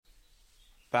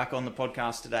Back on the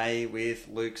podcast today with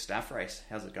Luke Staffrace.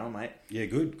 How's it going, mate? Yeah,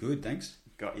 good, thanks.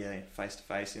 Got you face to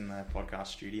face in the podcast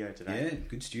studio today. Yeah,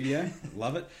 good studio.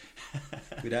 Love it.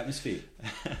 Good atmosphere.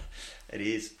 It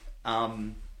is.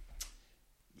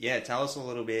 Yeah, tell us a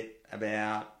little bit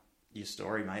about your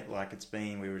story, mate. Like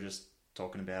we were just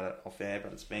talking about it off air,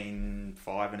 but it's been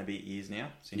 5 and a bit years now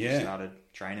since you started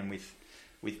training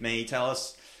with me. Tell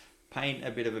us, paint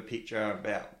a bit of a picture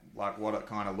about like what it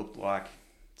kind of looked like,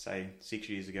 say 6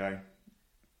 years ago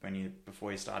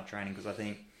before you started training, because I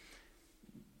think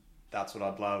that's what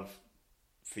I'd love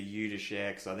for you to share,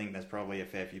 because I think there's probably a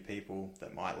fair few people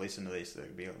that might listen to this that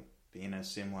would be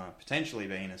potentially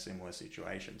be in a similar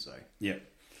situation. So yeah.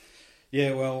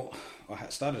 Well, I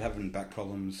started having back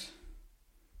problems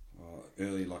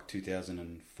early, like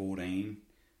 2014.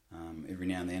 Every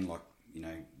now and then, like, you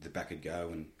know, the back would go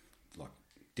and like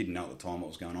didn't know at the time what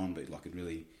was going on, but like it'd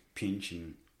really pinch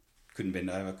and couldn't bend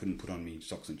over, couldn't put on me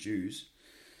socks and shoes.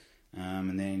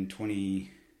 And then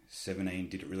 2017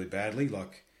 did it really badly,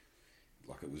 like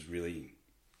it was really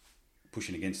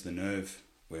pushing against the nerve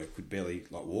where I could barely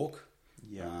like walk.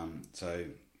 Yeah. So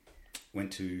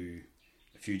went to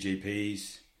a few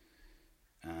GPs,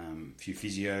 a few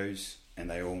physios, and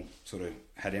they all sort of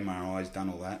had MRIs, done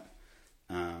all that.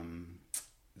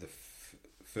 The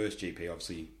first GP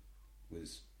obviously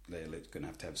was they're going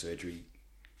to have surgery,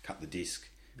 cut the disc.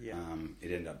 Yeah.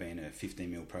 It ended up being a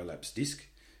 15mm prolapse disc,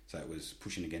 so it was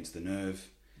pushing against the nerve,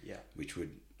 which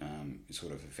would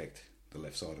sort of affect the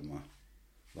left side of my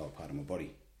lower part of my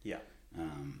body. Yeah.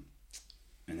 And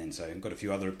then so I got a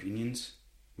few other opinions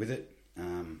with it,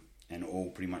 and all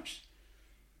pretty much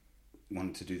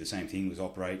wanted to do the same thing, was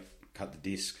operate, cut the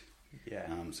disc. Yeah.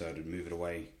 So to move it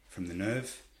away from the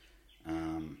nerve.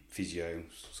 Physio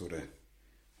sort of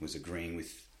was agreeing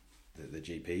with the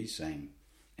GPs, saying,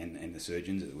 and the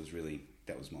surgeons, that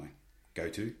was my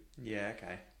go-to. Yeah,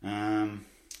 okay.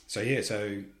 So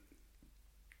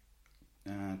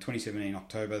 2017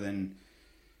 October, then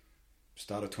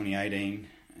start of 2018,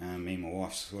 me and my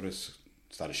wife sort of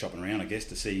started shopping around, I guess,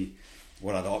 to see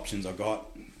what other options I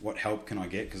got, what help can I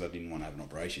get, because I didn't want to have an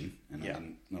operation,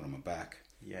 and not on my back.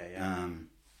 Yeah.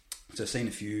 So I've seen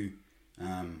a few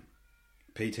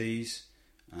PTs,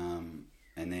 and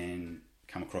then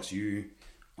come across you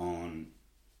on,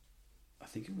 I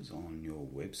think it was on your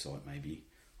website maybe.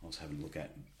 I was having a look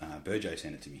at, Burjo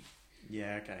sent it to me.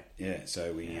 Yeah, okay. Yeah,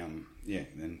 so we,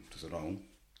 then sort of, I'll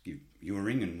give you a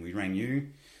ring, and we rang you,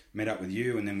 met up with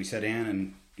you, and then we sat down,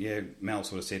 and Mel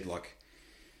sort of said, like,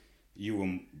 you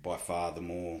were by far the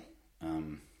more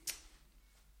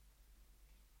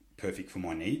perfect for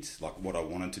my needs, like what I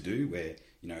wanted to do, where,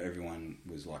 you know, everyone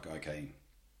was like, okay,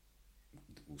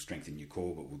 we'll strengthen your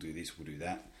core, but we'll do this, we'll do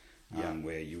that.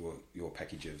 Where your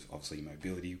package of obviously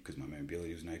mobility, because my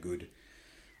mobility was no good.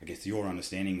 I guess your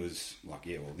understanding was like,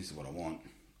 this is what I want.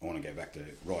 I want to go back to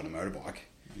riding a motorbike.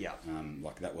 Yeah.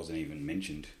 Like that wasn't even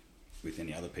mentioned with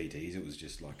any other PTs. It was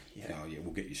just like,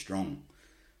 we'll get you strong,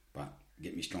 but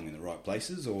get me strong in the right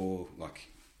places, or like,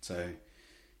 so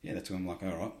that's when I'm like,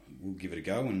 all right, we'll give it a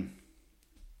go. And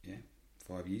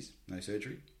 5 years, no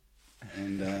surgery.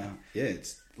 And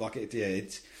it's like,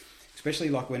 it's especially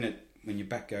like when your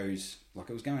back goes, like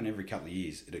it was going every couple of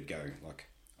years, it'd go, like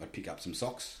I'd pick up some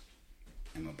socks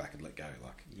and my back would let go,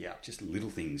 like just little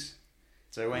things.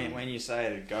 So when you say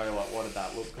it'd go, like what did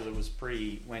that look? Because it was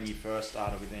when you first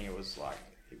started with me, it was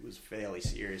fairly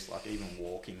serious, like even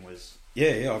walking was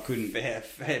I couldn't, fair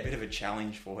bit of a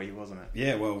challenge for you, wasn't it?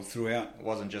 Yeah, well, throughout, it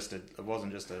wasn't just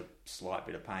a slight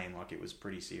bit of pain, like it was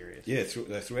pretty serious. Yeah,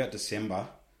 throughout December,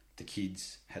 the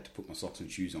kids had to put my socks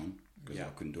and shoes on because I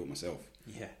couldn't do it myself.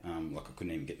 Yeah. Like I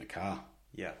couldn't even get in a car.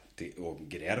 Yeah. Or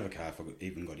get out of a car if I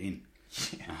even got in.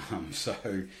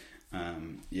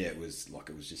 It was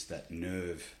just that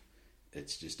nerve.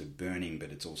 It's just a burning,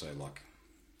 but it's also like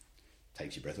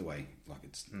takes your breath away. Like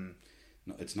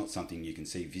it's not something you can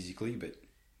see physically, but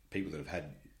people that have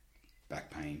had back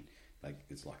pain, like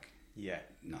it's like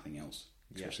nothing else,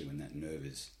 especially when that nerve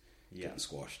is getting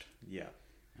squashed. Yeah.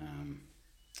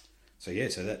 So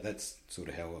that's sort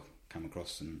of how I come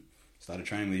across and started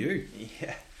training with you.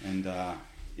 Yeah. And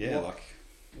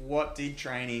what did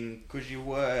training? Because you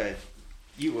were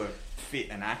fit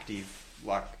and active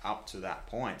like up to that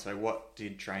point. So what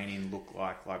did training look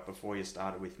like? Like before you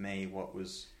started with me, what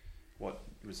was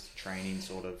training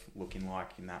sort of looking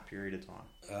like in that period of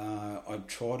time? I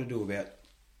try to do about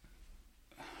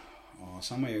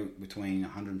somewhere between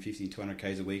 150 and 200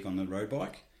 k's a week on the road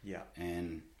bike. Yeah.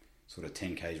 And sort of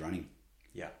 10 k's running.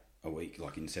 Yeah. A week,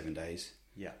 like in 7 days.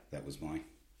 Yeah. That was my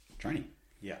training.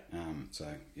 Yeah.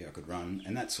 I could run,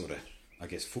 and that's sort of, I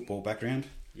guess, football background.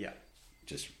 Yeah.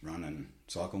 just run and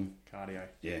cycle. Cardio.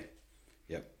 Yeah,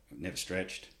 yep. Never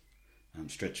stretched. I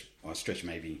stretched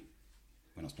maybe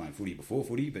when I was playing footy, before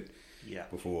footy, but yeah,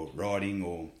 before riding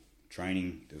or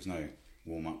training, there was no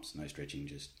warm ups, no stretching,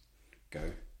 just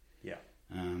go. Yeah.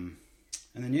 And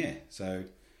then so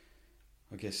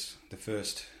I guess the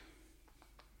first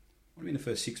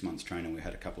 6 months training, we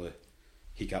had a couple of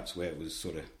hiccups where it was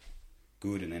sort of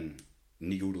good and then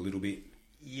niggled a little bit.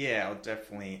 Yeah, it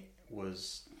definitely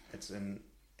was. It's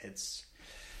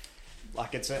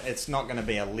not going to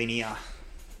be a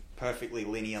perfectly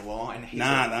linear line. No,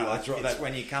 that's right. It's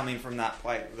when you come in from that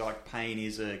place, like pain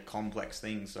is a complex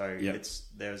thing. So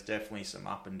there was definitely some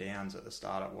up and downs at the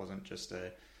start. It wasn't just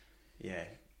and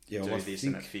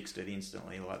it fixed it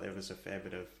instantly. Like there was a fair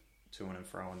bit of to and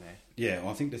fro in there. Yeah,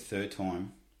 well, I think the third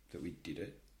time that we did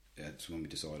it, that's when we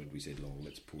decided. We said,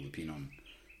 let's pull the pin on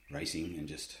racing and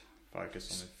just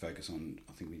focus on.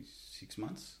 I think 6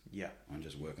 months. Yeah, on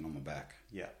just working on my back.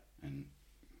 Yeah, and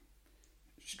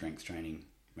strength training,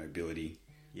 mobility.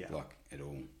 Yeah, like it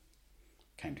all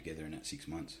came together in that 6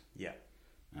 months. Yeah.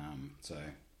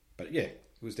 But yeah, it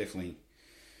was definitely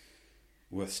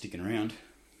worth sticking around.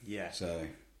 Yeah. So,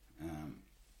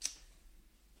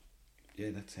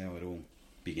 that's how it all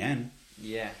began.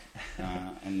 Yeah.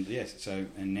 And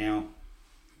now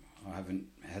it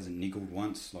hasn't niggled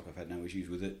once. Like I've had no issues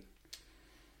with it.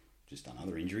 Just done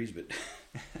other injuries, but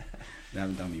they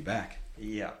haven't done me back.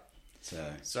 Yeah.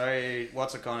 So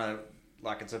what's it kind of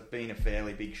like? It's been a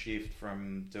fairly big shift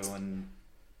from doing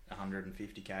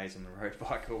 150 k's on the road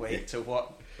bike a week to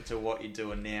what you're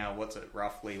doing now. What's it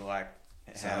roughly like?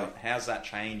 How's that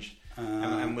changed?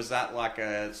 And was that like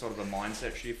a sort of a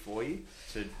mindset shift for you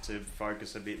to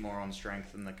focus a bit more on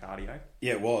strength than the cardio?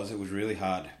 Yeah, it was. It was really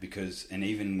hard because, and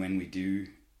even when we do,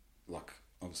 like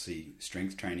obviously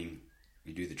strength training,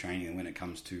 you do the training, and when it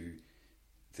comes to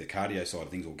the cardio side of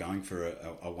things, or going for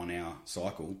a 1 hour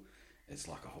cycle, it's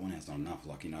like 1 hour's not enough.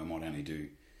 Like, I might only do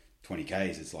 20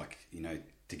 k's. It's like,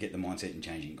 to get the mindset and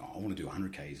changing, I want to do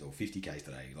 100 k's or 50 k's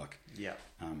today. Like,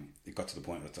 it got to the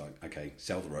point where it's like, okay,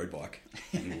 sell the road bike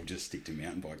and we'll just stick to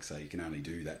mountain bikes. So you can only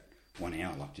do that 1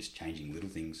 hour, like just changing little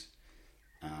things.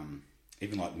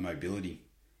 Even like the mobility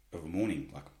of a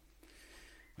morning, like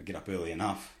I get up early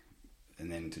enough, and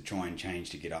then to try and change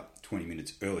to get up 20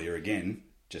 minutes earlier again,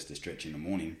 just to stretch in the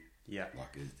morning. Yeah,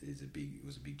 like it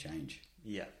was a big change.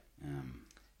 Yeah.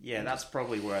 That's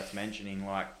probably worth mentioning.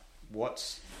 Like,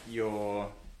 what's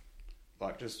your,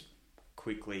 like, just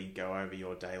quickly go over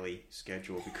your daily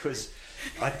schedule, because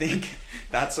I think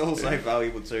that's also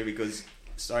valuable too, because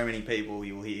so many people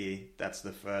you'll hear, that's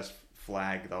the first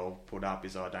flag they'll put up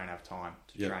is, I don't have time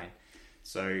to train.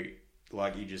 So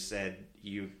like you just said,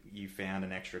 you found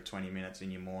an extra 20 minutes in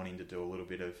your morning to do a little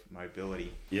bit of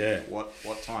mobility. Yeah.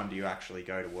 What time do you actually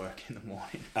go to work in the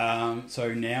morning?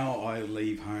 So now I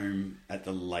leave home at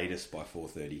the latest by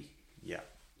 4:30. Yeah.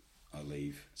 I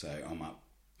leave. So I'm up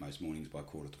most mornings by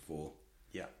 3:45.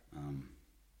 Yeah.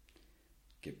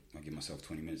 I give myself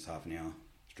 20 minutes, half an hour,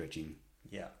 stretching.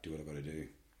 Yeah. Do what I've got to do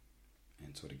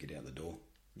and sort of get out the door.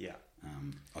 Yeah.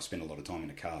 I spend a lot of time in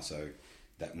the car, so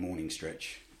that morning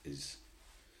stretch is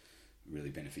really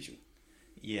beneficial.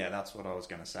 Yeah, that's what I was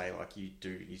going to say. Like, you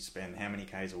spend, how many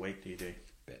Ks a week do you do?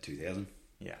 About 2,000.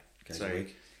 Yeah. Ks a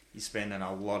week. You're spending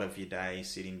a lot of your day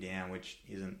sitting down, which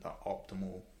isn't the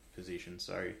optimal position.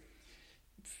 So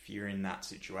if you're in that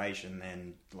situation,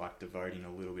 then like devoting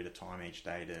a little bit of time each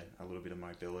day to a little bit of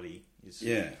mobility is...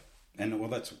 Yeah. And well,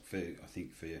 that's I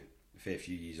think for a fair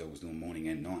few years I was doing morning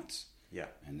and nights. Yeah.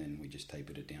 And then we just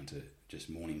tapered it down to just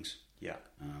mornings. Yeah.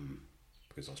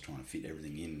 Because I was trying to fit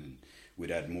everything in, and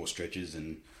we'd add more stretches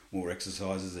and more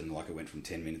exercises, and like it went from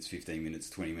 10 minutes, 15 minutes,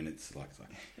 20 minutes. Like, it's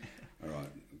like all right,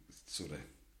 sort of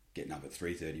getting up at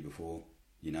 3:30 before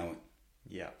you know it.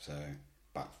 Yeah. So,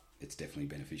 but it's definitely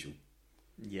beneficial.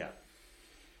 Yeah.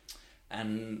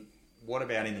 And what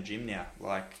about in the gym now?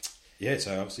 Like, yeah,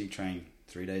 so I obviously train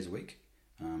 3 days a week.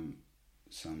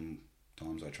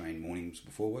 Sometimes I train mornings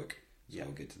before work, so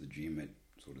I'll get to the gym at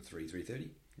sort of 3:30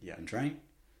 and train.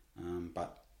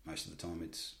 But most of the time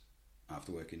it's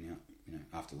after work and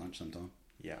after lunch sometime.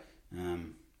 Yeah.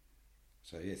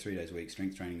 So 3 days a week.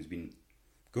 Strength training has been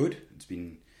good. It's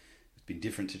been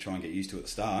different to try and get used to at the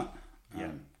start.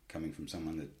 Coming from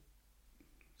someone that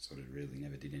sort of really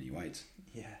never did any weights.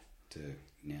 Yeah. To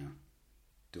now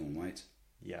doing weights.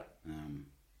 Yeah.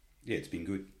 It's been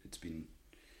good. It's been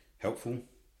helpful.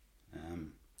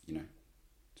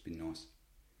 It's been nice.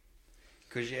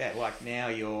 Because like now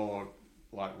you're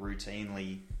like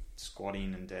routinely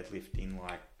squatting and deadlifting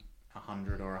like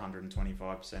 100 or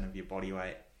 125% of your body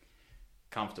weight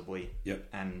comfortably. Yep.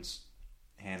 And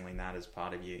handling that as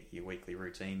part of your weekly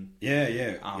routine.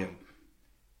 Yeah.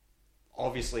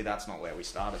 Obviously, that's not where we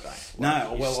started, though.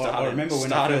 No, well, I remember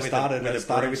when I first started, I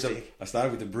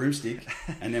started with the broomstick,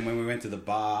 and then when we went to the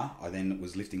bar, I then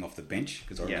was lifting off the bench,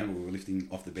 because I remember we were lifting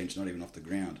off the bench, not even off the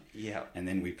ground. Yeah. And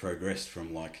then we progressed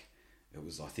from I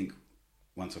think,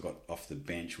 once I got off the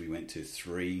bench, we went to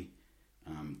 3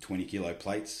 20-kilo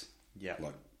plates,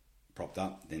 like propped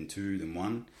up, then 2, then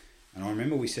 1. And I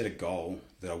remember we set a goal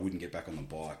that I wouldn't get back on the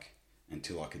bike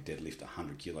until I could deadlift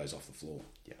 100 kilos off the floor.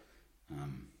 Yeah.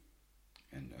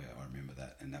 And I remember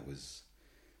that, and that was,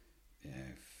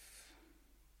 when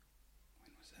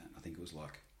was that? I think it was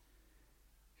like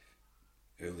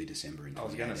early December in 2018. I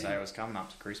was going to say it was coming up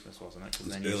to Christmas, wasn't it? It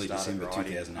was early December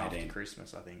 2018. After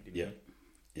Christmas, I think, didn't you?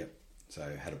 Yep. So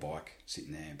I had a bike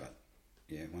sitting there, but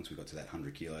once we got to that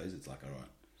 100 kilos, it's like, all right,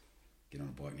 get on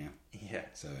a bike now. Yeah.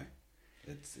 So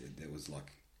there was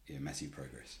like, massive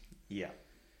progress. Yeah.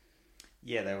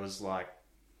 Yeah, there was like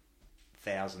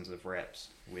thousands of reps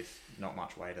with not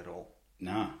much weight at all.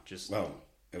 No.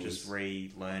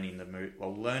 Relearning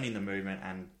learning the movement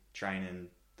and training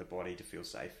the body to feel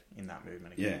safe in that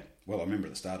movement again. Yeah. Well, I remember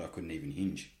at the start I couldn't even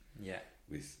hinge. Yeah.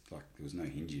 With there was no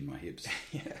hinge in my hips.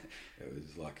 Yeah. It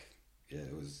was like,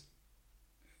 it was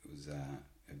a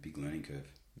big learning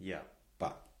curve. Yeah.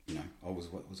 But,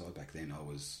 what was I back then? I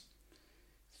was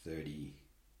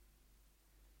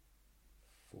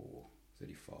 34.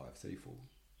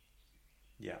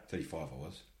 Yeah. 35 I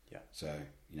was. Yeah. So,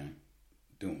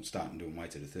 starting doing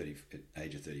weights at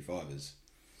age of 35 is,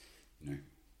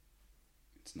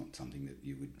 it's not something that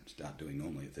you would start doing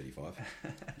normally at 35.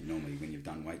 Normally when you've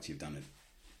done weights, you've done it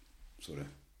sort of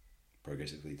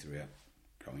progressively throughout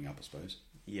growing up, I suppose.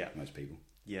 Yeah. Most people.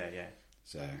 Yeah.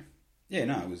 So, it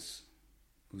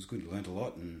was good. Learned a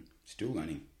lot and still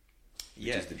learning. Which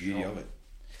is the beauty of it.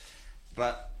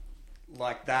 But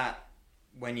like that,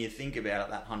 when you think about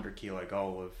it, that 100 kilo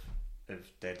goal of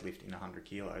deadlifting 100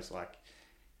 kilos, like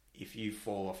if you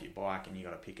fall off your bike and you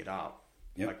got to pick it up,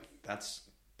 like that's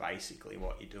basically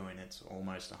what you're doing. It's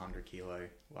almost 100 kilo,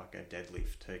 like a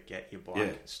deadlift to get your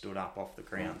bike stood up off the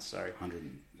ground. So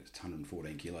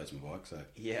 114 kilos my bike. So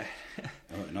yeah,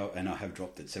 and I have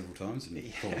dropped it several times and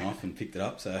fallen off and picked it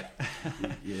up. So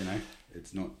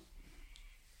it's not,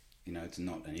 it's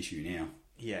not an issue now.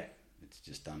 Yeah, it's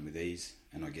just done with ease,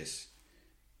 and I guess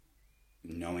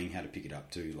knowing how to pick it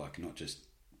up too, like not just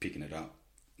picking it up,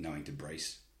 knowing to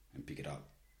brace and pick it up,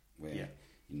 where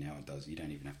now it does. You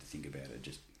don't even have to think about it; it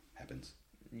just happens.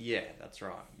 Yeah, that's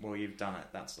right. Well, you've done it.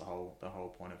 That's the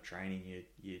whole point of training.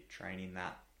 You're training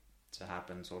that to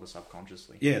happen sort of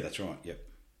subconsciously. Yeah, that's right. Yep.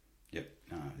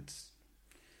 No,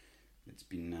 it's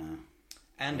been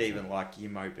and even like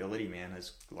your mobility, man,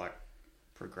 has like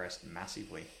progressed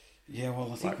massively. Yeah,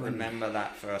 well, I think remember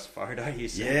that first photo you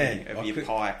sent me of your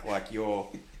pike, like you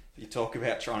talk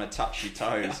about trying to touch your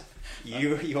toes.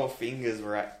 Your fingers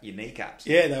were at your kneecaps.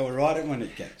 Yeah, they were right at my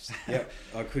kneecaps. Yep,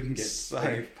 I couldn't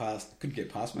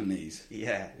get past my knees.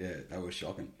 Yeah, that was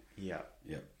shocking. Yeah,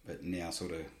 but now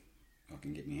sort of I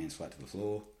can get my hands flat to the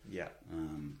floor. Yeah,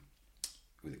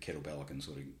 with a kettlebell I can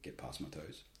sort of get past my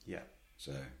toes. Yeah,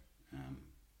 so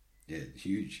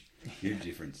huge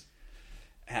difference.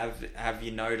 Have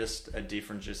you noticed a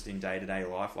difference just in day-to-day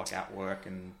life, like at work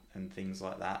and things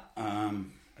like that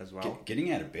as well?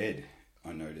 Getting out of bed,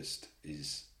 I noticed,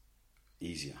 is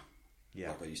easier. Yeah.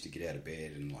 Like I used to get out of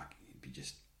bed and like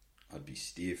I'd be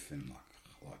stiff and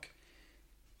like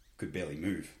could barely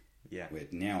move. Yeah. Where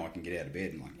now I can get out of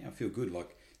bed and like, I feel good.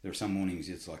 Like there are some mornings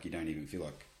it's like you don't even feel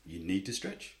like you need to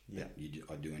stretch. Yeah.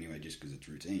 I do anyway just because it's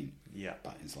routine. Yeah.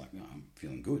 But it's like, no, I'm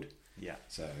feeling good. Yeah.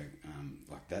 So,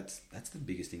 like that's the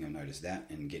biggest thing I've noticed, that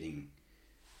and getting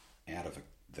out of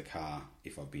the car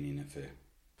if I've been in it for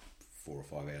 4 or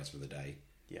 5 hours for the day.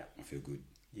 Yeah. I feel good.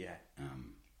 Yeah.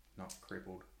 Not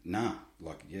crippled. Nah,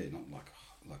 not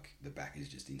like the back is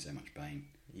just in so much pain.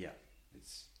 Yeah.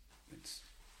 It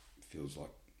feels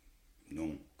like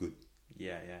normal, good.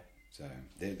 Yeah. So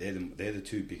they're the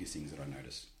two biggest things that I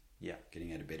notice. Yeah.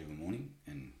 Getting out of bed in the morning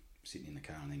and sitting in the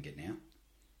car and then getting out.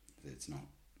 It's not.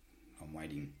 I'm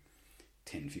waiting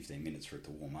 10-15 minutes for it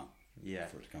to warm up. Yeah.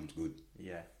 Before it becomes good.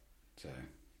 Yeah. So,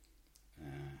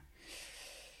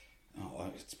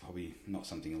 it's probably not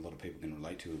something a lot of people can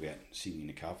relate to about sitting in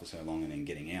a car for so long and then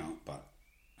getting out. But,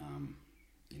 I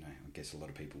guess a lot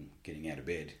of people getting out of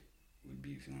bed would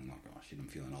be feeling like, oh shit, I'm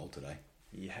feeling old today.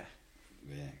 Yeah.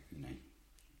 Yeah,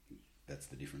 that's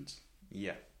the difference.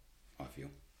 Yeah. I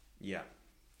feel. Yeah.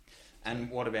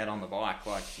 And what about on the bike?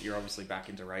 Like, you're obviously back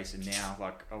into racing now.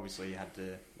 Like, obviously you had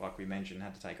to, like we mentioned,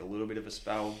 had to take a little bit of a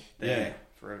spell there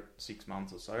for 6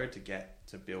 months or so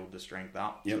to build the strength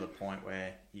up to the point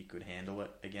where you could handle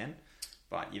it again.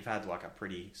 But you've had like a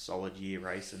pretty solid year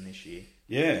racing this year.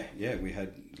 Yeah. We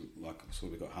had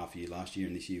we got half a year last year,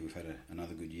 and this year we've had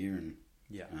another good year. And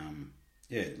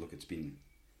look, it's been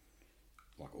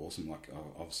like awesome. Like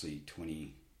obviously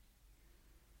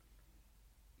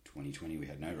 2020 we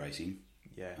had no racing.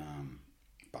 Yeah.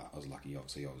 But I was lucky.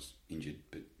 Obviously, I was injured,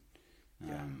 but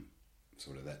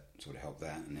sort of helped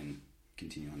that, and then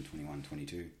continue on 21,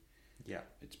 22. Yeah.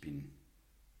 It's been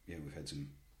we've had some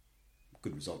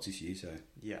good results this year, so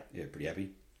pretty happy.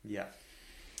 Yeah.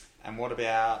 And what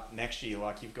about next year?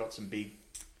 Like, you've got some a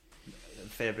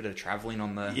fair bit of travelling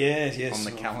on the on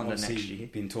the calendar next year.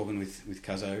 Been talking with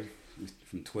Cuzzo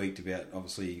from Tweaked about,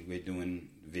 obviously we're doing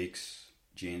VIX,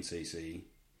 GNCC.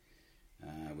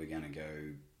 We're going to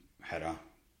go Hattah,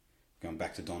 going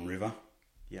back to Don River.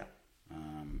 Yeah.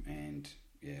 And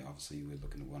obviously we're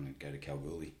looking to want to go to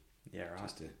Kalgoorlie. Yeah, right.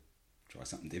 Just to try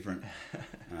something different.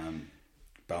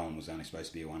 Bowen was only supposed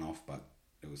to be a one-off, but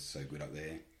it was so good up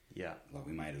there. Yeah. Like,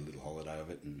 we made a little holiday of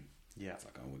it, and it's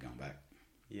like, we're going back.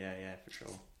 Yeah, for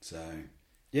sure. So,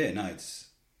 it's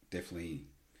definitely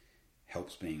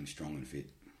helps being strong and fit.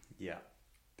 Yeah.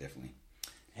 Definitely.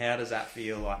 How does that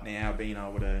feel like now, being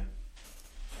able to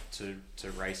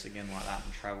race again like that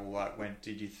and travel? Like, when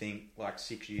did you think, like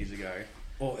 6 years ago?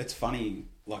 Well, it's funny,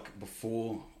 like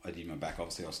before I did my back,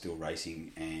 obviously I was still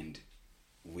racing, and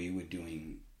we were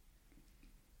doing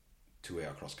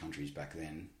 2-hour cross countries back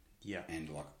then. Yeah. And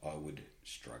like, I would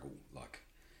struggle. Like,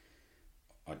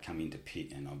 I'd come into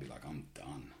pit and I'd be like, I'm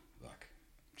done. Like,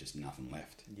 just nothing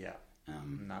left. Yeah.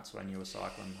 And that's when you were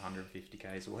cycling 150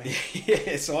 k's a week.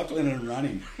 Yeah, cycling and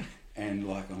running. And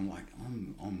like, I'm like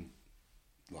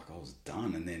I was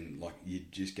done. And then like,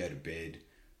 you'd just go to bed,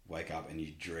 wake up, and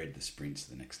you dread the sprints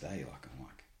the next day. Like, I'm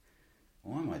like,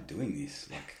 why am I doing this?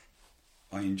 Like,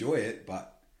 I enjoy it,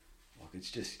 but like,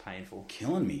 it's just painful,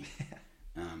 killing me.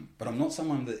 But I'm not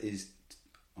someone that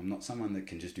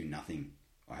can just do nothing.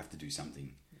 I have to do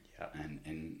something. Yeah.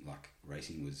 And like,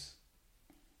 racing was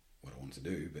what I wanted to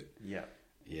do, but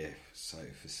so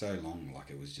for so long,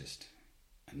 like, it was just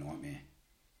a nightmare.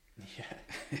 Yeah.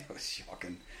 It was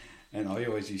shocking. And I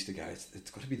always used to go,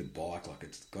 it's got to be the bike, like,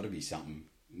 it's got to be something.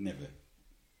 Never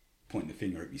pointing the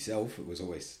finger at myself. It was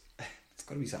always, it's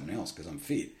got to be something else because I'm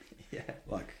fit. Yeah.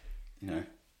 Like, we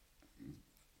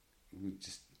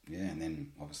just, and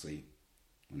then obviously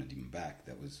when I did my back,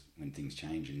 that was when things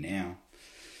changed. And now,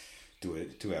 do a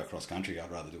 2-hour cross country, I'd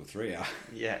rather do a 3-hour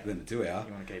than a 2-hour.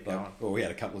 You want to keep going. Well, we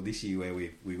had a couple of this year where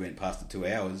we went past the 2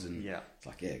 hours, and it's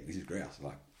like, this is grouse.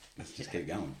 Like, let's just keep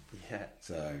going. Yeah.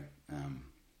 So,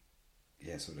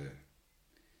 sort of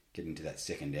getting to that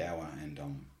second hour, and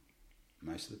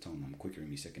most of the time I'm quicker in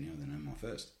my second hour than in my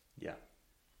first. Yeah.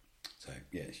 So,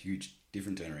 it's huge,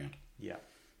 different turnaround. Yeah.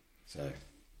 So,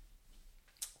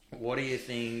 what do you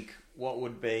think, what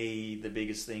would be the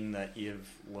biggest thing that you've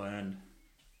learned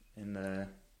in the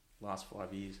last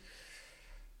 5 years?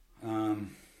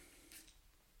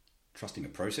 Trusting a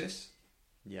process.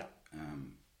 Yeah.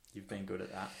 You've been good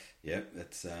at that. Yeah,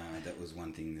 that was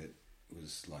one thing that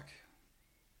was like,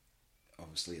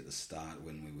 obviously at the start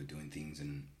when we were doing things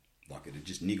and like it'd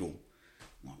just niggle.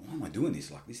 I'm like, why am I doing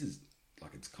this? Like, this is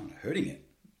like, it's kind of hurting it.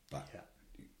 But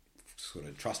sort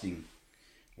of trusting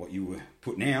what you were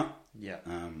putting out. Yeah.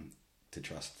 To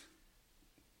trust,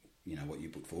 what you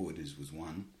put forward was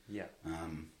one. Yeah.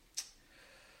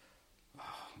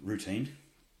 Routine.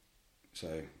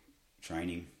 So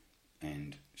training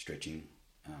and stretching.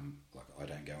 Like, I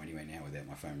don't go anywhere now without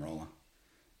my foam roller.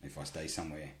 If I stay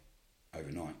somewhere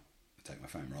overnight, I take my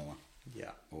foam roller.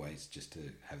 Yeah. Always just to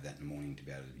have that in the morning to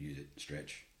be able to use it,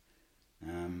 stretch.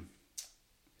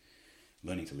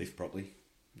 Learning to lift properly.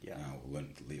 Yeah.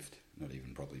 Learning to lift, not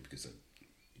even properly, because I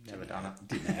never done it.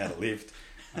 Didn't know how to lift.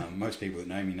 Most people that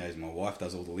know me knows my wife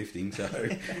does all the lifting, so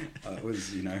it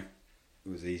was, it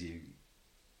was easy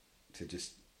to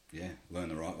just learn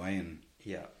the right way, and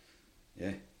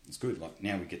it's good. Like,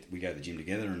 now we go to the gym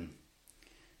together, and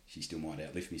she still might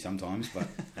outlift me sometimes, but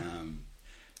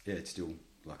it's still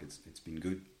like it's been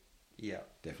good. Yeah,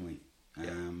 definitely.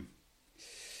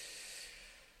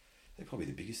 They're probably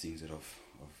the biggest things that I've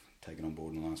taken on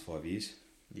board in the last 5 years.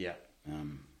 Yeah.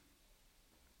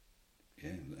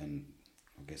 And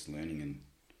I guess learning and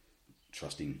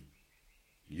trusting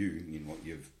you in what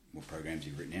programs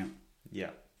you've written out.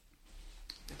 Yeah.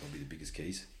 They're probably the biggest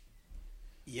keys.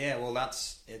 Yeah, well,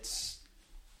 it's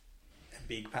a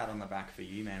big pat on the back for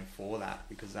you, man, for that,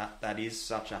 because that is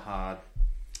such a hard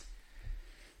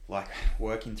like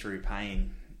working through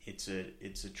pain, it's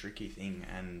a tricky thing,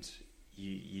 and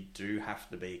you do have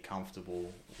to be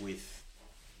comfortable with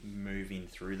moving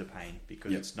through the pain,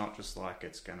 because it's not just like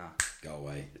it's gonna go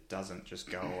away. It doesn't just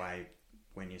go away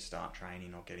when you start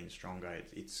training or getting stronger.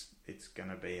 It's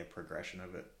gonna be a progression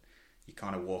of it. You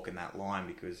kind of walk in that line,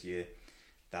 because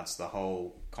that's the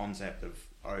whole concept of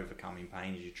overcoming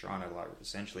pain, is you're trying to like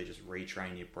essentially just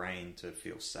retrain your brain to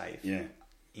feel safe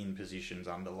in positions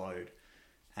under load,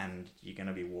 and you're going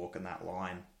to be walking that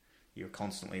line. You're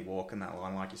constantly walking that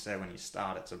line. Like you said, when you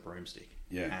start, it's a broomstick,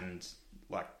 and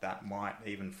like that might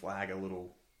even flag a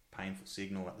little painful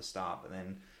signal at the start, but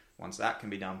then once that can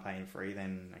be done pain free,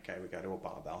 then okay, we go to a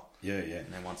barbell, and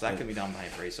then once that can be done pain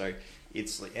free, so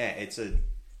it's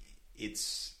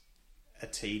a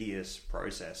tedious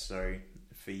process. So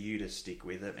for you to stick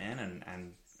with it, man,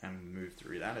 and move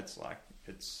through that,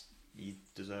 you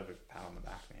deserve a pat on the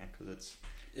back, man, because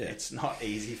it's not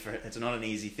easy it's not an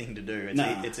easy thing to do.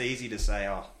 It's easy to say,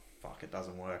 oh fuck, it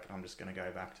doesn't work, I'm just going to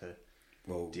go back to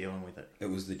dealing with it. It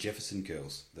was the Jefferson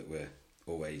curls that were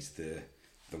always the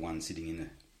one sitting in the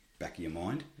back of your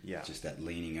mind. Yeah, just that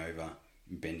leaning over,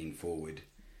 bending forward.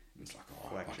 It's like,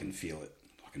 oh, I can feel it.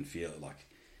 Like,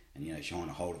 and trying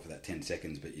to hold it for that 10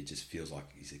 seconds, but it just feels like,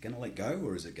 is it going to let go,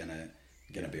 or is it going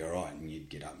to be all right? And you'd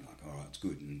get up and like, all right, it's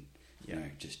good. And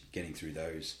just getting through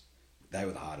those, they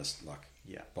were the hardest, like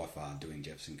by far, doing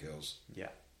Jefferson curls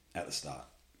at the start,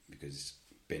 because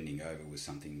bending over was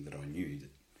something that I knew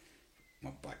that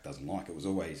my back doesn't like. It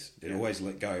always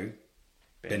let go,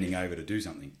 bending over to do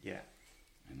something. Yeah.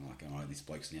 And like, all right, this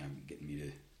bloke's now getting me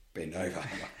to bend over.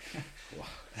 Like, wow.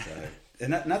 So,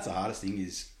 and that's the hardest thing,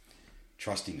 is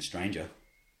trusting a stranger,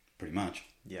 pretty much.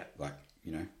 Yeah. Like,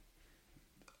 I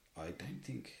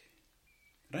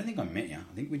don't think I met you.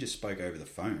 I think we just spoke over the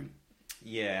phone.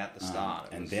 Yeah, at the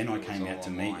start. And then I came out to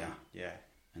meet you. Yeah.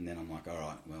 And then I'm like, all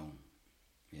right, well,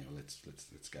 let's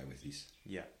go with this.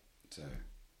 Yeah. So,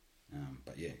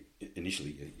 but yeah,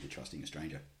 initially you're trusting a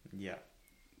stranger. Yeah.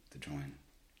 To try and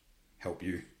help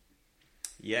you.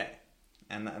 Yeah.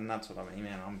 And that's what I mean,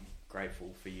 man. I'm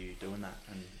grateful for you doing that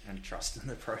and trusting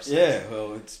the process. Yeah,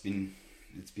 well, it's been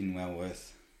well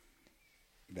worth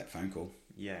that phone call.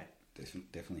 Yeah,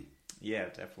 definitely. Yeah,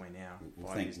 definitely. Now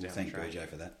we'll thank Berger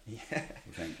for that. Yeah,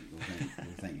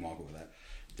 we'll thank Michael for that.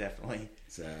 Definitely.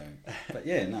 So, but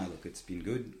yeah, no, look, it's been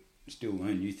good. Still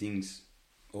learn new things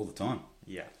all the time.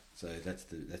 Yeah. So that's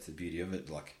the beauty of it.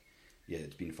 Like, yeah,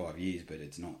 it's been 5 years, but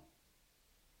it's not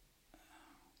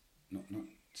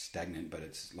stagnant. But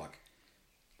it's like,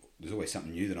 there's always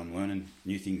something new that I'm learning,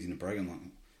 new things in the program. Like,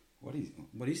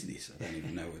 what is this? I don't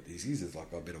even know what this is. It's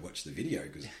like, I better watch the video,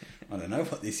 because I don't know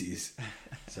what this is.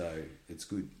 So it's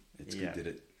good. It's good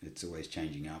that it's always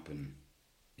changing up, and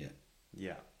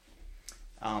yeah.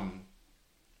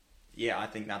 I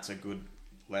think that's a good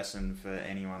lesson for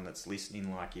anyone that's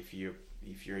listening. Like, if you're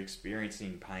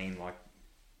experiencing pain, like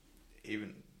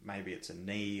even maybe it's a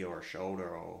knee or a shoulder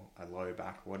or a low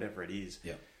back, whatever it is.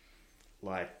 Yeah.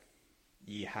 Like,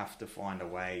 you have to find a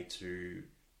way to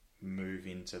move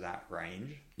into that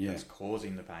range that's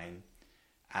causing the pain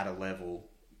at a level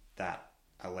that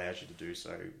allows you to do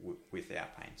so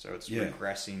without pain. So it's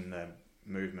regressing the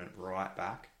movement right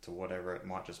back to whatever, it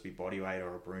might just be body weight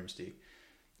or a broomstick,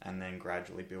 and then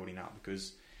gradually building up,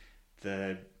 because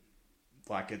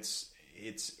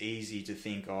it's easy to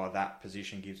think, oh, that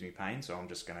position gives me pain, so I'm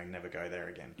just going to never go there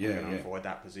again. I'm going to avoid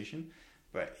that position.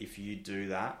 But if you do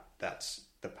that,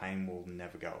 the pain will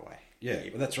never go away. Yeah,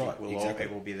 well, that's right.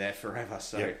 It will be there forever.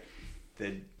 So,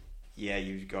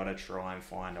 you've got to try and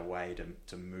find a way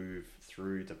to move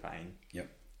through the pain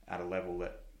at a level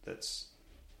that's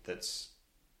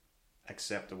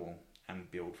acceptable, and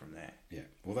build from there. Yeah,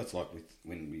 well, that's like with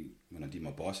when I did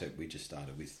my bicep, we just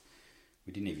started with,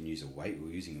 we didn't even use a weight. We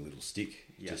were using a little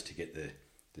stick just to get the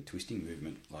twisting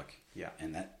movement,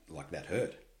 and that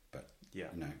hurt. But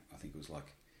I think it was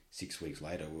like 6 weeks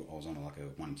later, I was on like a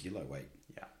 1 kilo weight.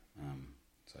 Yeah.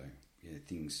 So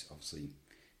things, obviously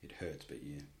it hurts, but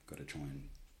you got to try and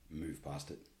move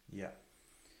past it. Yeah.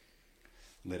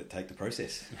 Let it take the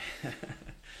process.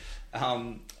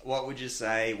 What would you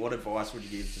say? What advice would you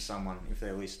give to someone if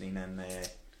they're listening and they're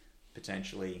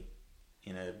potentially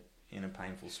in a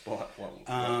painful spot?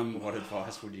 What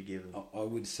advice would you give them? I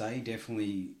would say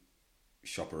definitely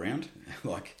shop around.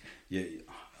 I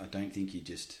don't think you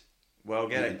just. Well,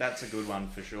 that's a good one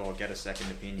for sure. Get a second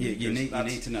opinion. Yeah, you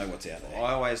need to know what's out there.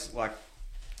 I always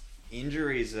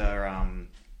injuries are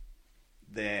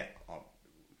there.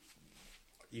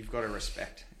 You've got to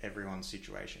respect everyone's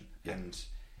situation, and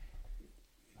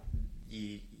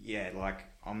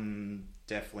I'm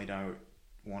definitely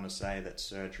want to say that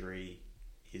surgery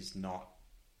is not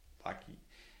like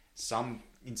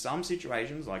in some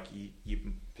situations, like you're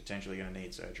potentially going to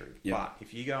need surgery. Yep. But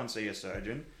if you go and see a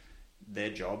surgeon,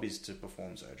 their job is to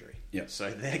perform surgery. Yep.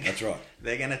 So that's right.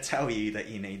 They're going to tell you that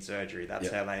you need surgery. That's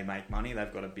Yep. how they make money.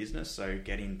 They've got a business, so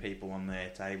getting people on their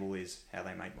table is how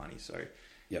they make money. So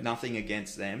Yep. nothing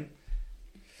against them,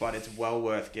 but it's well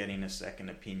worth getting a second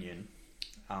opinion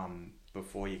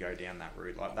before you go down that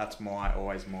route. Like that's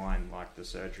always mine. Like the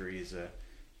surgery is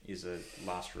a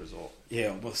last resort.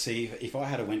 Yeah, well, see, if I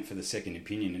had went for the second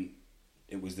opinion and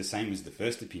it was the same as the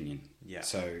first opinion, Yeah.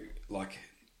 So like,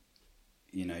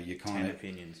 you know, you 10 kind of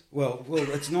opinions. Well,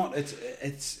 it's not.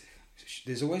 It's.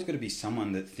 There's always got to be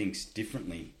someone that thinks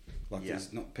differently. Like, Yeah.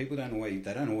 there's not people don't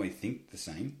always think the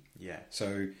same. Yeah.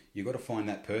 So you got to find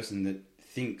that person that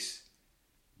thinks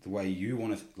the way you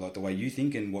want to, like the way you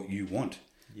think and what you want.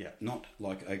 Yeah. Not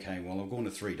like, okay, well, I've gone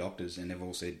to 3 doctors and they've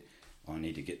all said I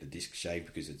need to get the disc shaved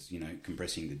because it's, you know,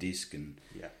 compressing the disc, and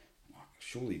Yeah.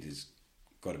 surely there's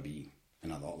got to be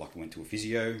another. Like I went to a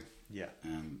physio, Yeah.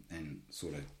 and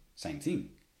sort of same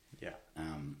thing. Yeah.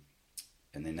 And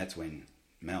then that's when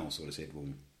Mel sort of said, well,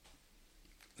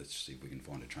 let's see if we can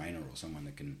find a trainer or someone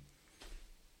that can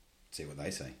see what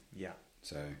they say. Yeah.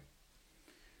 So,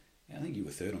 yeah, I think you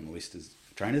were third on the list as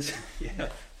trainers. Yeah.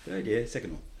 Third, yeah.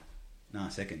 Second one. No,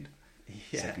 second.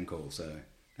 Yeah. Second call. So,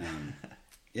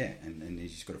 yeah, and you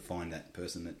just got to find that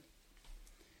person that,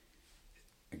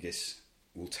 I guess,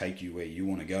 will take you where you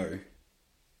want to go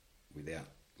without,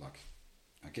 like,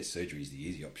 I guess surgery is the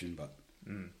easy option, but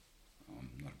I'm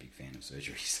not a big fan of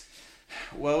surgeries.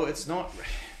 Well, it's not.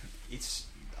 It's.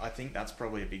 I think that's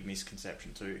probably a big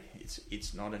misconception too.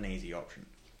 It's not an easy option.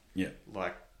 Yeah.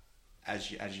 Like, as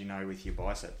you know, with your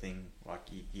bicep thing, like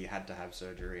you had to have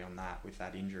surgery on that with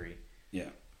that injury. Yeah.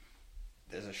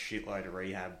 There's a shitload of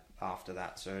rehab after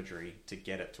that surgery to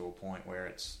get it to a point where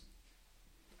it's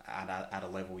at a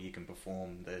level you can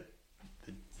perform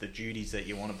the duties that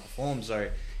you want to perform. So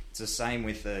it's the same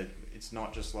with it's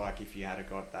not just like if you had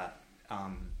got that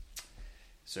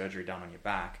surgery done on your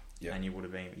back, yeah, and you would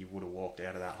have walked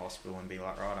out of that hospital and be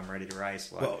like, right, I'm ready to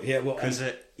race. Like, well, yeah, well, because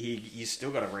you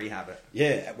still got to rehab it.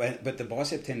 Yeah, but the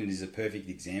bicep tendon is a perfect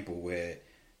example where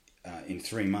in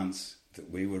 3 months that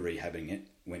we were rehabbing it,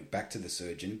 went back to the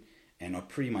surgeon, and I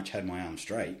pretty much had my arm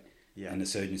straight. Yeah. And the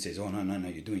surgeon says, "Oh no,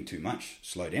 you're doing too much.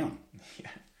 Slow down." Yeah.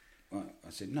 I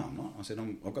said, "No, I'm not." I said,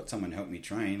 "I've got someone to help me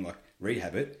train, like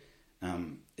rehab it."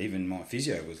 Even my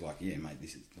physio was like, "Yeah, mate,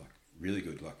 this is like really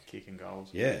good, like kicking goals."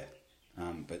 Yeah.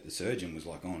 But the surgeon was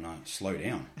like, "Oh no, slow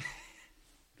down."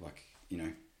 Like, you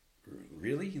know,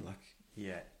 really? Like,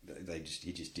 yeah.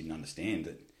 He just didn't understand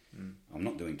that I'm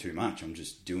not doing too much. I'm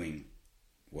just doing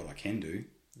what I can do.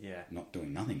 Yeah. Not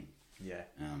doing nothing. Yeah.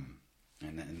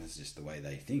 And that's just the way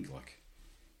they think. Like,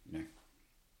 you know,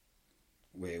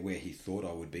 where he thought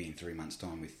I would be in 3 months'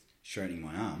 time with straightening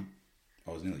my arm,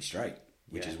 I was nearly straight,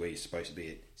 which is where you're supposed to be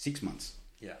at 6 months.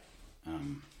 Yeah.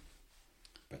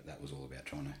 But that was all about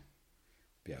trying to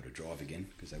be able to drive again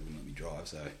because they wouldn't let me drive.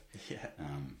 So yeah.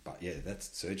 But yeah,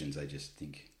 that's surgeons. They just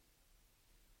think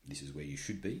this is where you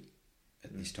should be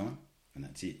at this time, and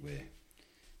that's it. Where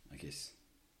I guess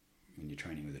when you're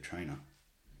training with a trainer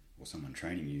or someone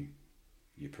training you,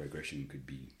 your progression could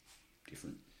be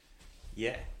different.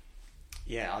 Yeah.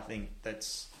 Yeah, I think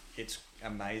it's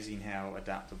amazing how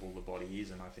adaptable the body is,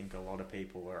 and I think a lot of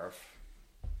people are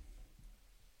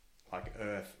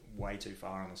earth way too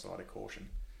far on the side of caution.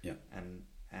 Yeah.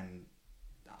 And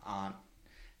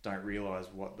don't realise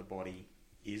what the body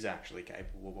is actually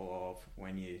capable of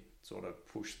when you sort of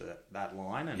push that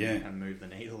line and move the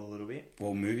needle a little bit.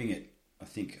 Well, moving it, I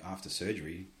think after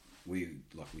surgery, I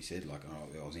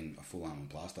was in a full arm and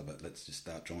plaster, but let's just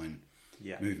start trying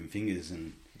moving fingers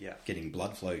and getting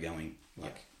blood flow going,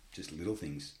 just little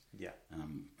things. Yeah.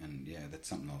 And yeah, that's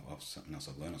something else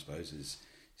I've learned, I suppose, is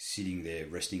sitting there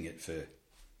resting it for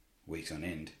weeks on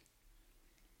end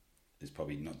is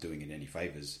probably not doing it any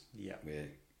favours. Yeah. Where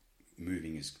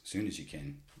moving as soon as you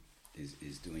can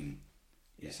is doing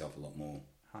yourself a lot more.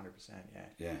 100%. Yeah.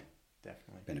 Yeah.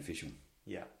 Definitely Beneficial.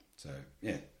 Yeah. So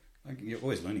yeah, you're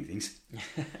always learning things.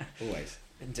 Always.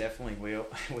 And definitely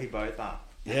we both are.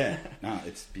 Yeah. No,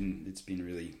 it's been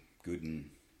really good, and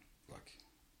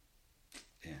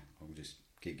I'll just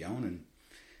keep going and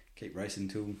keep racing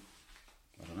till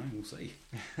I don't know. We'll see.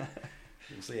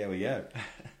 We'll see how we go.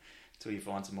 Till you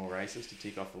find some more races to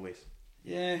tick off the list.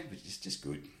 Yeah, but it's just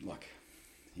good. Like,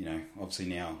 you know, obviously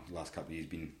now the last couple of years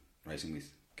been racing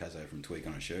with Cuzzo from Tweak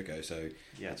on a Sherco, so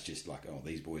it's just like, oh,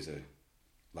 these boys are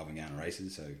loving going to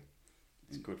races, so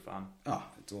it's good fun. Oh,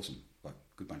 it's awesome. Like,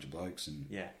 good bunch of blokes, and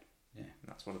Yeah. And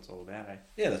that's what it's all about, eh?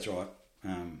 Yeah, that's right.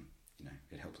 You know,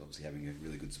 it helps obviously having a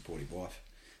really good supportive wife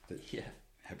that's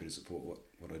happy to support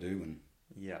what I do, and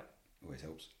always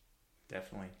helps.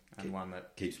 Definitely. And one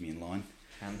that keeps me in line.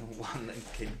 And the one that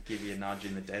can give you a nudge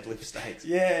in the deadlift stakes.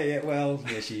 Yeah, well,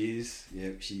 yeah, she is. Yeah,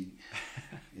 she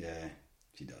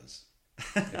does.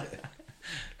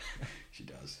 She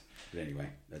does. But anyway,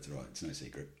 that's all right. It's no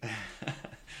secret.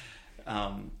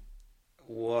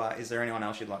 Is there anyone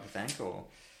else you'd like to thank? Or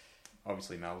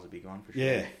obviously Mel's a big one for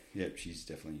sure. Yeah, she's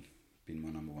definitely been my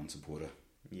number one supporter.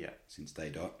 Yeah. Since day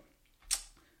dot.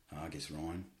 I guess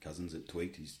Ryan Cousins at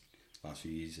Tweaked, his last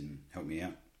few years, and helped me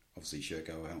out. Obviously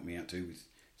Sherko helped me out too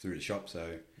through the shop.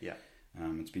 So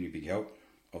it's been a big help.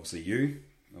 Obviously you,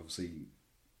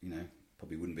 you know,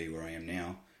 probably wouldn't be where I am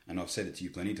now. And I've said it to you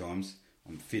plenty of times.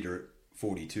 I'm fitter at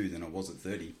 42 than I was at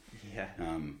 30. Yeah.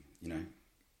 You know,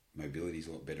 mobility's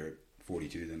a lot better at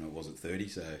 42 than I was at 30.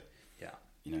 So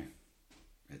you know,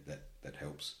 that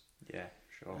helps. Yeah,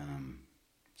 sure.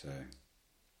 So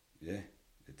yeah,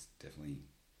 it's definitely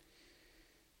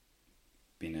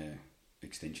been a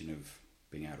extension of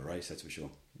being able to race, that's for sure.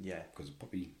 Yeah. Because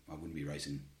probably I wouldn't be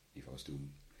racing if I was still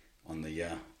on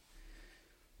the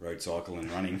road cycle and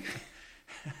running.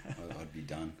 I'd be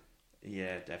done.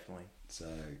 Yeah, definitely. So,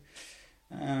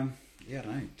 I don't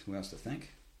know who else to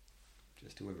thank.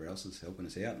 Just whoever else is helping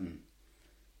us out, and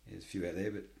there's a few out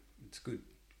there, but it's good.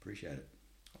 Appreciate it.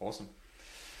 Awesome.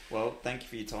 Well, thank you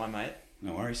for your time, mate.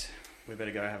 No worries. We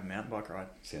better go have a mountain bike ride.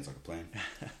 Sounds like a plan.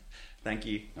 Thank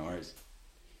you. No worries.